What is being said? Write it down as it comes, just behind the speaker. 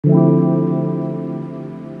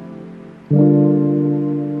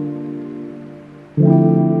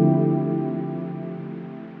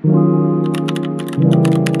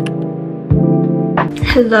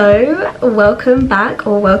Hello, welcome back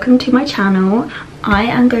or welcome to my channel. I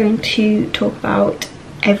am going to talk about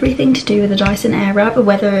everything to do with the Dyson Airwrap,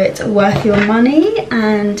 whether it's worth your money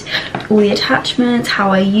and all the attachments,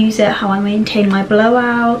 how I use it, how I maintain my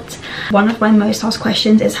blowout. One of my most asked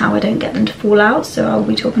questions is how I don't get them to fall out, so I'll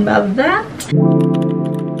be talking about that.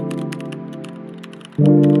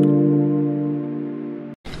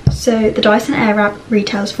 So the Dyson Airwrap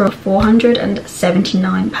retails for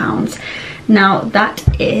 £479. Now that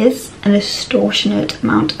is an extortionate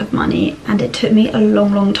amount of money, and it took me a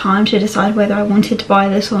long time to decide whether I wanted to buy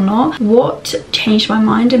this or not. What changed my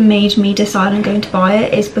mind and made me decide I'm going to buy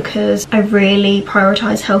it is because I really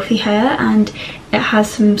prioritize healthy hair, and it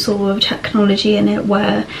has some sort of technology in it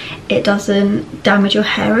where it doesn't damage your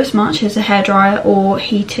hair as much as a hairdryer or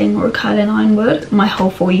heating or a curling iron would. My whole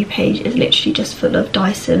For You page is literally just full of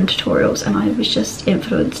Dyson tutorials, and I was just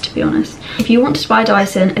influenced, to be honest. If you want to buy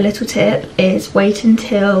Dyson, a little tip is wait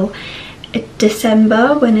until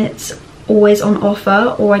December when it's always on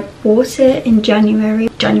offer, or I bought it in January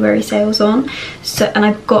sales on, so, and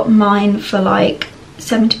I got mine for like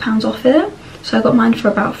 £70 off it. So I got mine for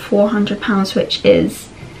about £400, which is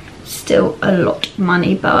still a lot of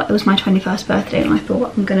money, but it was my 21st birthday and I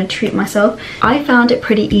thought I'm going to treat myself. I found it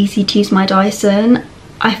pretty easy to use my Dyson.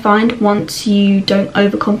 I find once you don't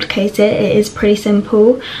overcomplicate it, it is pretty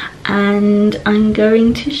simple, and I'm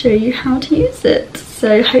going to show you how to use it.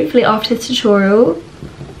 So hopefully after this tutorial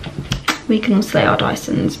we can all slay our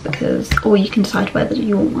Dysons, or you can decide whether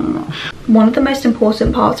you want one or not. One of the most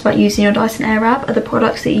important parts about using your Dyson Airwrap are the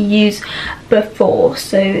products that you use before.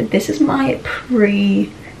 So this is my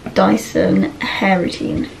pre-Dyson hair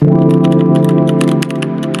routine.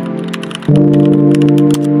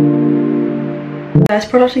 The first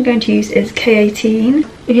product I'm going to use is K18.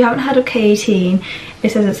 If you haven't heard of K18,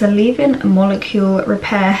 it says it's a leave-in molecule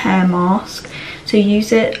repair hair mask. So you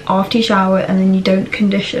use it after you shower and then you don't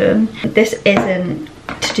condition. This isn't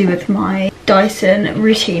to do with my Dyson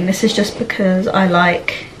routine. This is just because I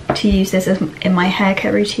like to use this in my hair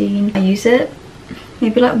care routine. I use it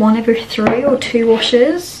maybe like 1 every 3 or 2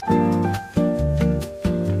 washes.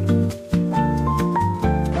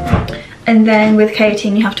 And then with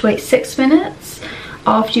K18 you have to wait 6 minutes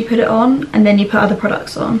after you put it on, and then you put other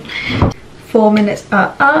products on. 4 minutes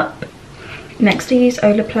are up. Next I use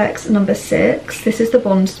Olaplex number 6. This is the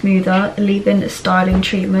Bond Smoother leave-in styling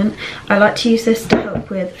treatment. I like to use this to help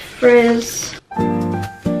with frizz.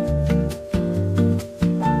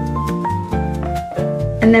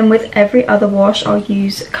 And then with every other wash I'll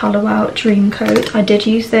use Colour Wow Dream Coat. I did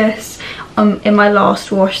use this in my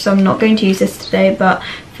last wash, so I'm not going to use this today, but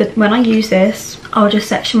when I use this I'll just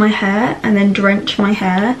section my hair and then drench my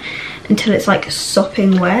hair until it's like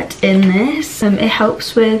sopping wet in this. It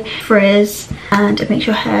helps with frizz and it makes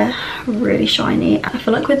your hair really shiny. I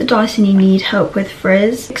feel like with the Dyson you need help with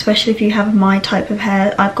frizz, especially if you have my type of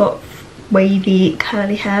hair. I've got wavy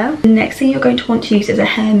curly hair. The next thing you're going to want to use is a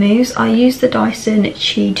hair mousse. I use the Dyson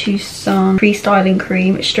Chi to Sun pre-styling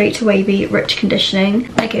cream, straight to wavy, rich conditioning.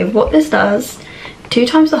 Okay, what this does, 2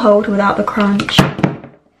 times the hold without the crunch.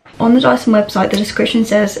 On the Dyson website the description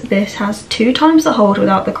says this has 2 times the hold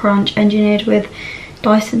without the crunch, engineered with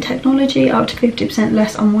Dyson technology, up to 50%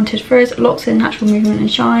 less unwanted frizz, locks in natural movement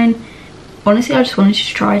and shine. Honestly, I just wanted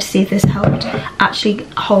to try to see if this helped actually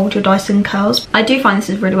hold your Dyson curls. I do find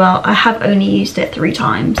this is really well. I have only used it 3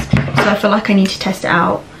 times, so I feel like I need to test it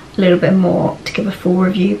out a little bit more to give a full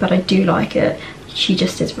review, but I do like it. She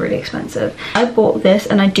just is really expensive. I bought this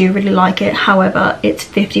and I do really like it. However, it's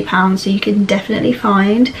 £50, so you can definitely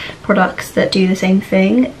find products that do the same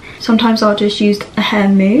thing. Sometimes I'll just use a hair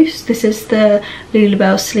mousse. This is the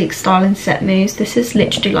Lulabelle Sleek Styling Set Mousse. This is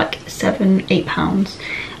literally like £7–8,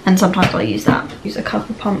 and sometimes I'll use that. Use a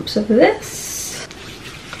couple pumps of this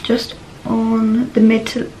just on the mid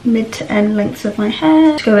to end lengths of my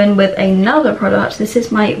hair. Go in with another product. This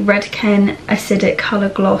is my Redken Acidic Colour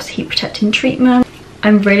Gloss Heat Protecting Treatment.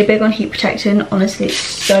 I'm really big on heat protecting. Honestly, it's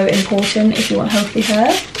so important if you want healthy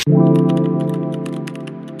hair.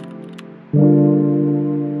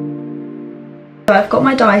 So I've got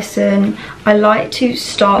my Dyson. I like to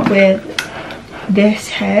start with this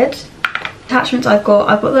head. Attachments I've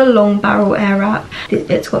got the long barrel Airwrap.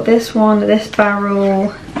 It's got this one, this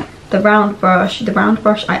barrel, the round brush. The round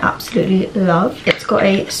brush I absolutely love. It's got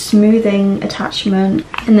a smoothing attachment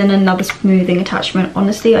and then another smoothing attachment.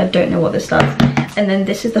 Honestly, I don't know what this does. And then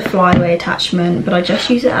this is the flyaway attachment, but I just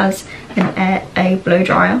use it as a blow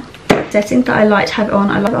dryer. Settings that I like to have it on,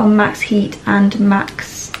 I like it on max heat and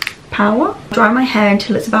max power. Dry my hair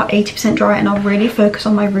until it's about 80% dry, and I'll really focus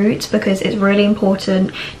on my roots because it's really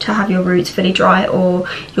important to have your roots fully dry or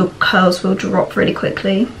your curls will drop really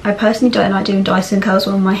quickly. I personally don't like doing Dyson curls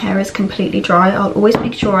when my hair is completely dry. I'll always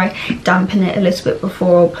make sure I dampen it a little bit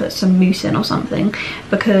before I'll put some mousse in or something,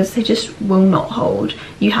 because they just will not hold.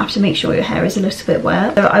 You have to make sure your hair is a little bit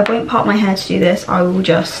wet. So I won't part my hair to do this, I will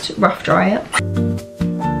just rough dry it.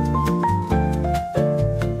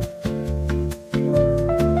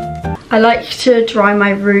 I like to dry my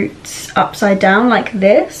roots upside down like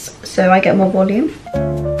this, so I get more volume.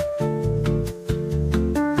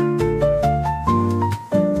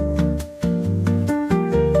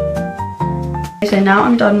 So now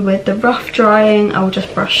I'm done with the rough drying. I'll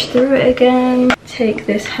just brush through it again. Take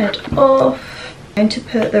this head off. I'm going to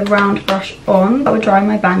put the round brush on. I will dry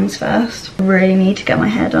my bangs first. I really need to get my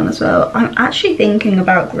hair done as well. I'm actually thinking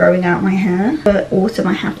about growing out my hair, but autumn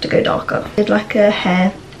I have to go darker. I did like a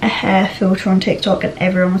hair filter on TikTok and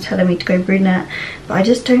everyone was telling me to go brunette, but I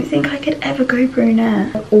just don't think I could ever go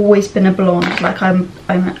brunette. I've always been a blonde, like I'm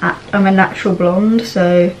a natural blonde,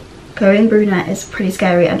 so going brunette is pretty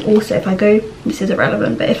scary. And also if I go, this is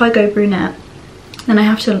irrelevant, but if I go brunette, then I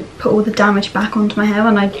have to put all the damage back onto my hair,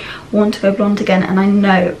 and I want to go blonde again, and I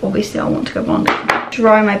know obviously I want to go blonde again.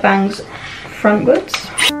 Dry my bangs frontwards.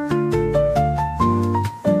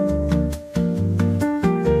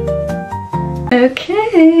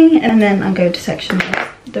 Okay, and then I'm going to section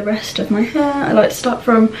the rest of my hair. I like to start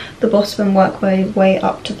from the bottom and work my way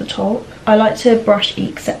up to the top. I like to brush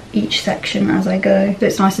each section as I go, so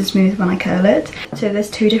it's nice and smooth when I curl it. So there's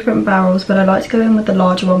two different barrels, but I like to go in with the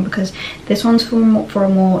larger one because this one's for a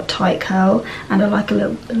more tight curl, and I like a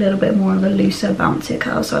little bit more of a looser, bouncier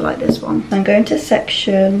curl, so I like this one. I'm going to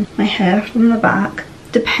section my hair from the back.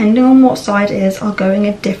 Depending on what side it is, I'll go in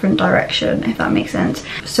a different direction, if that makes sense.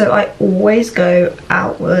 So I always go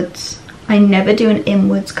outwards. I never do an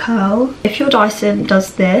inwards curl. If your Dyson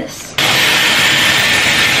does this,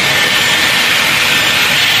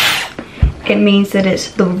 it means that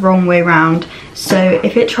it's the wrong way round. So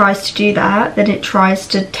if it tries to do that, then it tries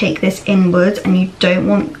to take this inwards, and you don't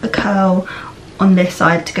want a curl on this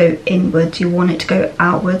side to go inwards. You want it to go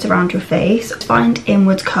outwards around your face. I find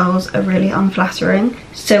inwards curls are really unflattering.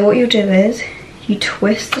 So what you'll do is you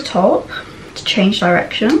twist the top to change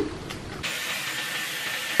direction.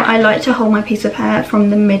 I like to hold my piece of hair from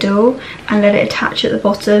the middle and let it attach at the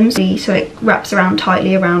bottom so it wraps around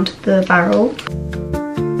tightly around the barrel.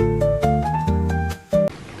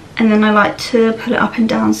 And then I like to pull it up and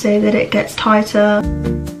down so that it gets tighter.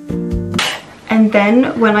 And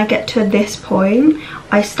then when I get to this point,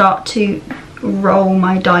 I start to roll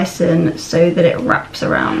my Dyson so that it wraps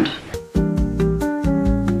around.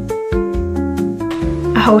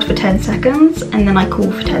 I hold for 10 seconds and then I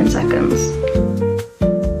cool for 10 seconds.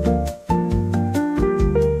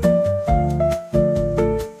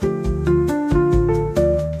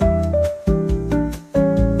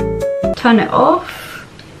 Turn it off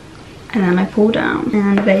and then I pull down,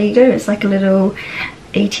 and there you go. It's like a little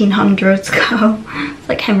 1800s curl. It's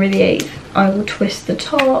like Henry VIII. I will twist the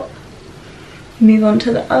top, move on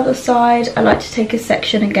to the other side. I like to take a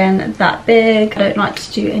section again that big. I don't like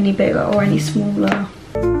to do any bigger or any smaller.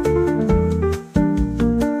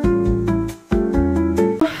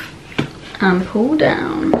 And pull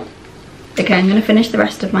down. Okay, I'm going to finish the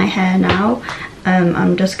rest of my hair now.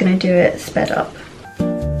 I'm just going to do it sped up.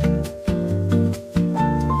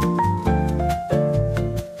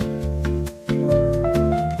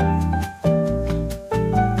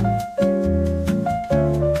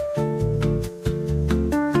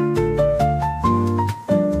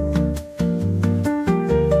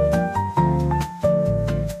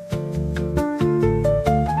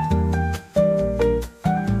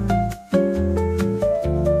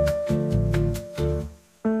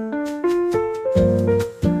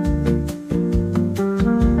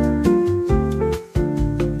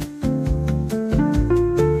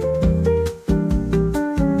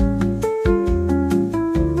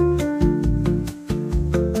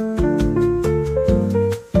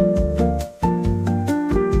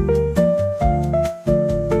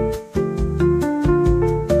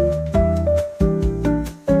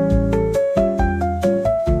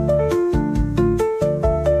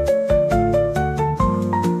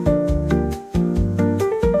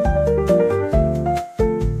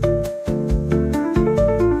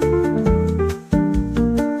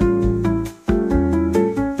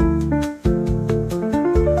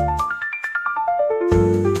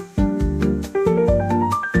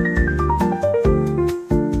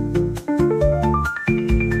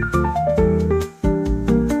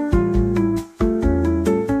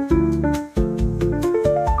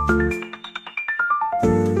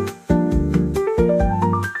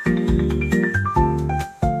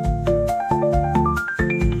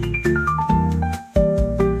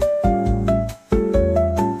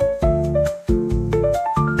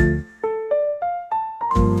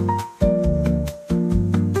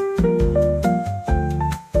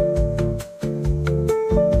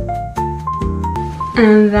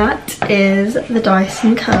 that is the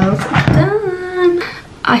Dyson curls done.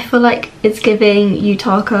 I feel like it's giving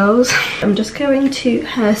Utah curls. I'm just going to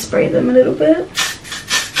hairspray them a little bit.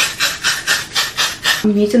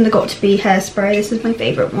 I'm using the Got2b hairspray. This is my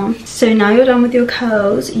favourite one. So now you're done with your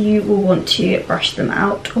curls, you will want to brush them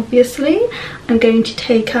out, obviously. I'm going to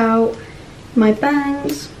take out my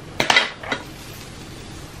bangs.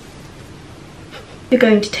 You're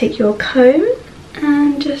going to take your comb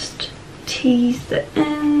and just tease the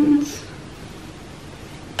ends.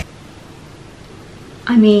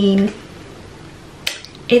 I mean,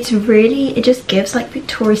 it just gives like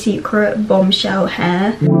Victoria's Secret bombshell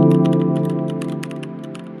hair.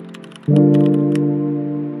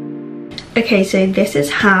 Okay, so this is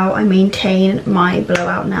how I maintain my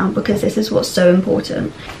blowout now, because this is what's so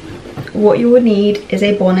important. What you will need is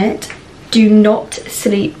a bonnet. Do not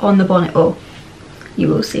sleep on the bonnet, or you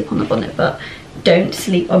will sleep on the bonnet, but don't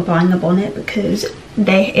sleep on buying the bonnet, because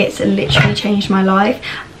it's literally changed my life.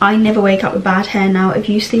 I never wake up with bad hair now. If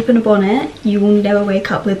you sleep in a bonnet, you will never wake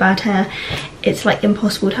up with bad hair. It's like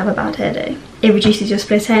impossible to have a bad hair day. It reduces your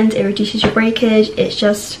split ends, it reduces your breakage. It's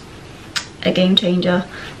just a game changer.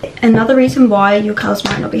 Another reason why your curls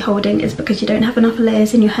might not be holding is because you don't have enough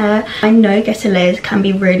layers in your hair. I know getting layers can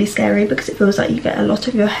be really scary because it feels like you get a lot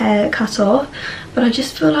of your hair cut off, but I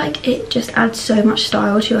just feel like it just adds so much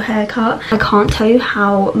style to your haircut. I can't tell you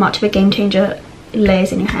how much of a game changer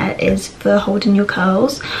layers in your hair is for holding your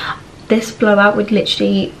curls. This blowout would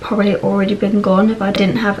literally probably already been gone if I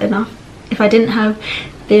didn't have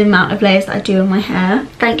the amount of layers that I do in my hair.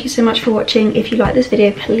 Thank you so much for watching. If you like this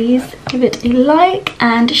video, please give it a like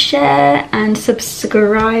and share and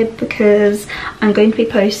subscribe, because I'm going to be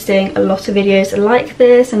posting a lot of videos like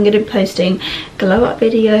this. I'm going to be posting glow up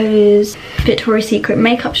videos, Victoria's Secret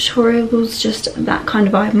makeup tutorials, just that kind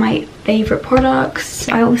of vibe, my favourite products.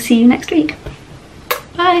 I will see you next week.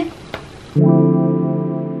 Bye.